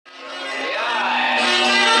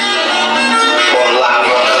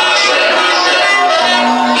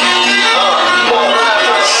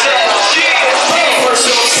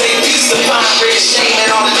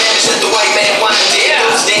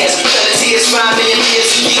5 million years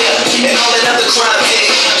a year, and all that other crime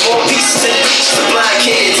did. More pieces in the teachers of blind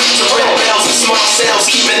kids. So red bells and small cells,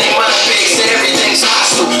 keeping their mind big. Said everything's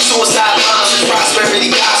hostile. Suicide bombs and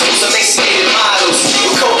prosperity gospels, emaciated models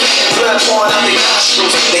with cocaine and blood pouring out their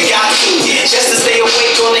nostrils. They got to just to stay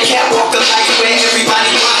awake on the catwalk, the life where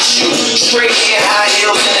everybody watch you. Straight hair, high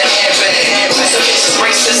heels, and a handbag. Crucifixes,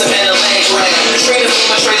 racism, and a land grab. Trainers,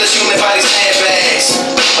 trailers, human bodies, handbags.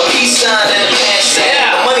 A peace sign and a pants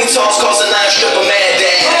stand. A money toss costs a 9-stripper mad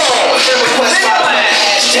dash. A friend request follow on the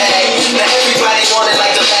hashtag. Now everybody want it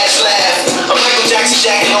like the last laugh. A Michael Jackson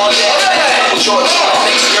jacket on that. With George on a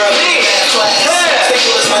mixed girl in that class.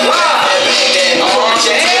 Staplers, money, Baghdad.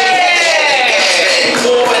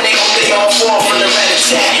 War and they hope they all fall from the rat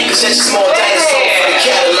attack. Cause that's just more dinosaur for the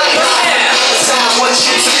Cadillac. Decide what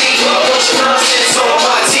you see. A bunch of nonsense on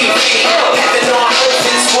my TV. Heaven on earth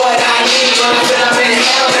is what I need. But I'm in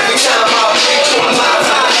hell every time I breathe.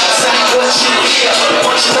 Decide what you hear. A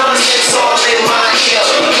bunch of nonsense all in my ear.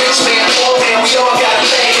 Rich man, poor man, we all gotta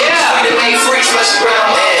pay. Freedom ain't free, special ground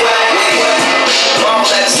man. Mom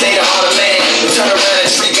let us stay the heart of man. We turn around and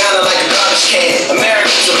treat Ghana like a garbage can.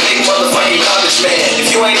 America's a big motherfucking garbage man.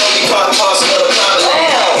 If you ain't only part and parcel of the promised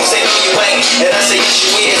land, you say no you ain't, and I say yes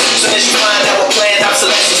you is. Soon as you find out what planned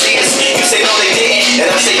obsolescence is, you say no they didn't, and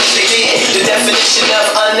I say yes they did. The definition of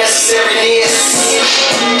unnecessariness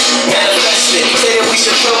manifested. Say that we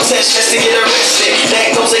should protest just to get arrested.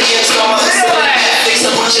 That goes against all my ethics.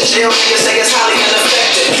 A bunch of jail niggas say it's highly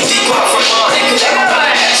ineffective. Depart from all and connect with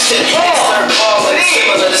my action. Insert ball and it's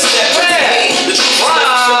similar to step with me. The truth is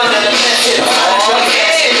never than a method.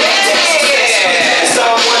 It's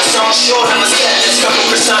all one song short of a sentence. Couple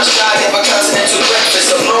croissants shy of a continental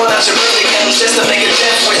breakfast. So blowing out your birthday candles just to make a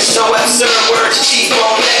death wish. So absurd words,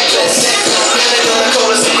 cheap-bone necklace. None of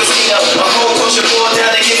the super casino. A whole culture boiled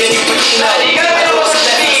down and giving you Pekino. I know it's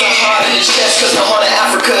necklace are hard in the chest. Cause the heart of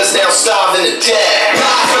Africa is now starving to death.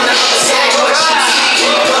 Live from the other side, what you see.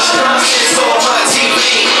 A bunch of nonsense on my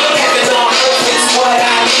TV. Heaven on earth is what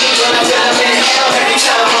I need. But I'm in hell every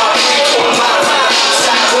time I breathe. Pour a lot of my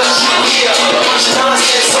outside, what you hear. A bunch of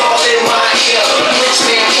nonsense all in my ear. Rich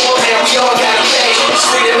man, poor man, we all gotta pay.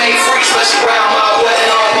 Freedom ain't free, especially around my way.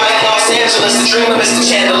 And all white Los Angeles, the dream of Mr.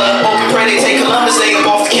 Chandler. Hope and pray they take Columbus Day up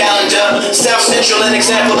off the calendar. South Central, an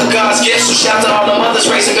example of God's gift. So shout to all the mothers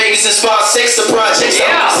raising babies in Spot 6. The projects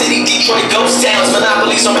out city, Detroit ghost towns.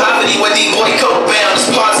 Monopolies on poverty where D-boy coke bound. It's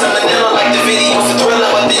parts of Manila like the video for Thriller.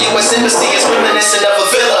 But the U.S. Embassy is reminiscent of a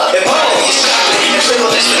villa. And poverty is chocolate and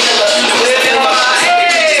privilege vanilla. The wisdom of my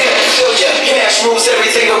cash rules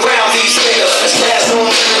everything around these niggas. There's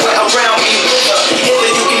classrooms everywhere around me.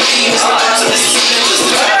 Hitler you can be Mr. Optimus.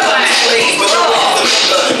 The timeline is slave, but no one in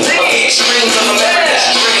the middle of the extremes of America's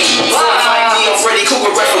dream. Fight me on Freddy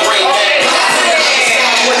Cougar referee, man.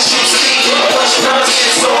 What you see, a bunch of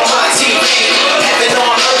nonsense on my TV. Heaven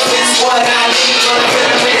on earth is what I need. But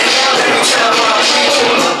I'm in hell every time I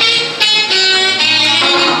breathe.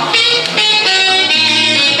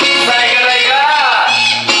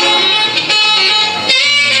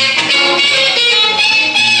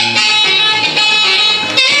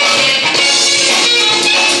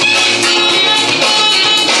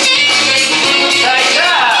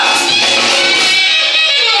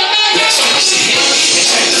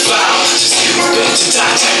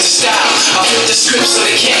 I flip the script so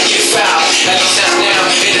they can't get fouled. At least not now,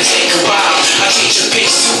 it'll take a while. I change the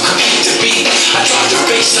pace to compete the beat. I drop the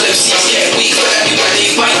bass so MCs get weak. But everywhere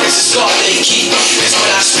they bite, there's a scar they keep. Cause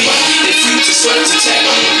when I speak, they freak to sweat to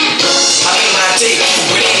technique. I made my debut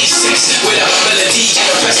with 86 with a melody and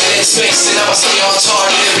a president's mix. And I'ma stay on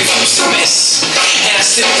target and refuse to miss. And I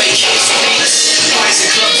still make hits with beats. Parties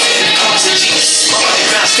and clubs and the cars and jeeps. My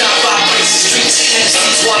underground style vibrates the streets. And the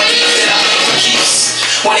streets wanna be that I make for keeps.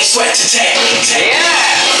 When they sweat to technique,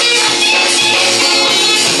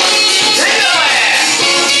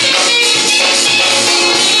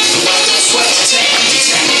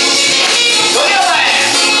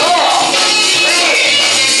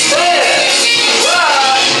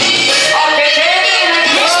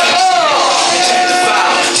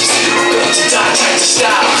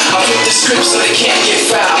 so they can't get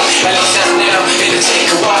fouled. At least not now, it'll take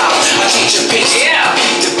a while. I change the pitch,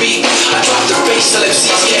 beat the beat. I drop the bass so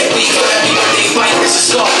MCs get weak. But everywhere they bite, there's a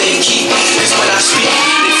scar they keep. Cause when I speak,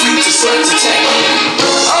 they freak to sweat to technique.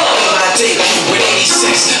 I made my debut with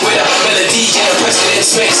 86 with a melody and a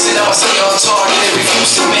president's mix. And I'ma stay on target and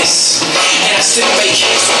refuse to miss. And I still make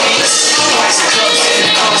hits with beats. Parties and clubs and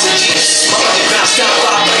the cars and jeeps. My underground style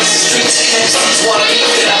vibrates the streets. And the streets wanna be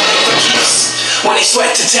that I make for keeps. When they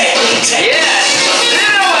sweat to technique,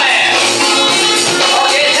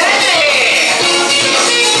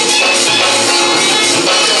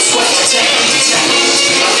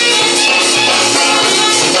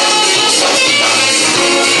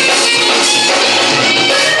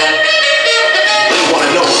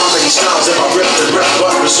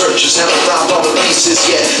 pieces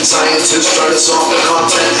yet. Scientists try to solve the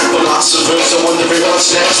content. Philosophers are wondering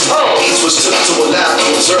what's next. These was took to a lab to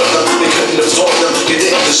observe them. They couldn't absorb them, they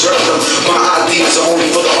didn't deserve them. My ideas are only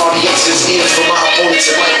for the audience's ears. For my opponents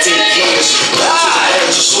it might take years.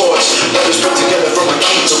 Hands of swords, letters put together from a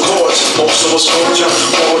key to chords. Most of us culture,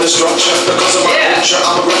 more with the structure. Because of my culture,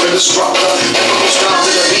 I'm a ripping instructor. Never goes down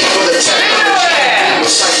to the beat for the technology.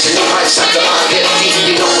 Recite your new heights after I get deep.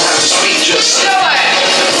 You don't have to speak, just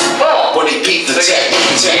when they beat the technique.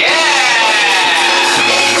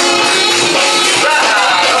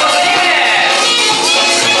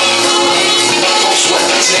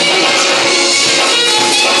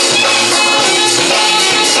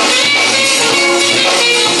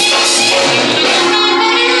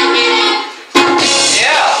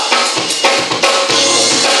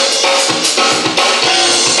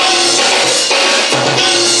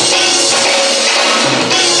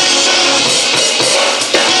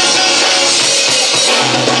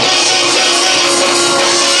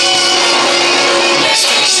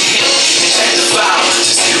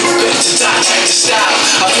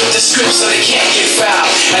 So they can't get foul.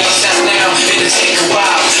 At least not now, it'll take a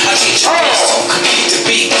while. I change your pace to complete the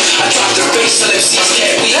beat. I drop the bass so MCs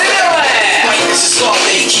get weak. Right, this is all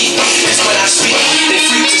they keep. Cause when I speak, they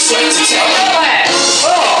freak to sweat to tell me.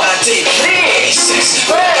 My day,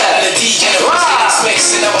 86. Melody and the is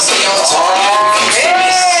mixing. I'ma stay on top. And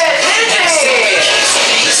I still make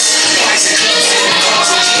beats. Price and clubs and cars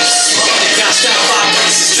and jeeps. Underground style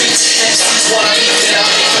vibrates the streets. MCs wanna beat, then I'll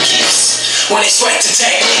make for keeps. When they sweat to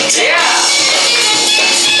technique,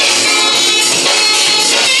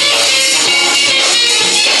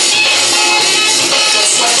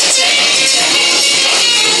 don't sweat to technique.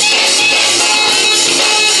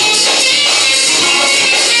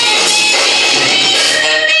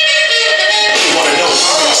 You wanna know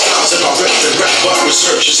styles if I rip and rap, but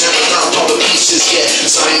researchers haven't found all the pieces yet.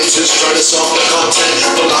 Scientists try to solve the content.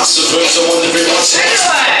 Philosophers are wondering what's next.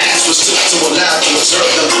 These was took to a lab to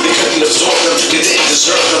observe them. They couldn't absorb them, they didn't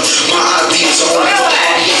deserve them. My ideas are only for the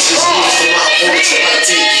audience's ears. For my opponents it might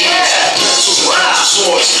take years. Pencils and hands of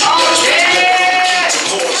swords.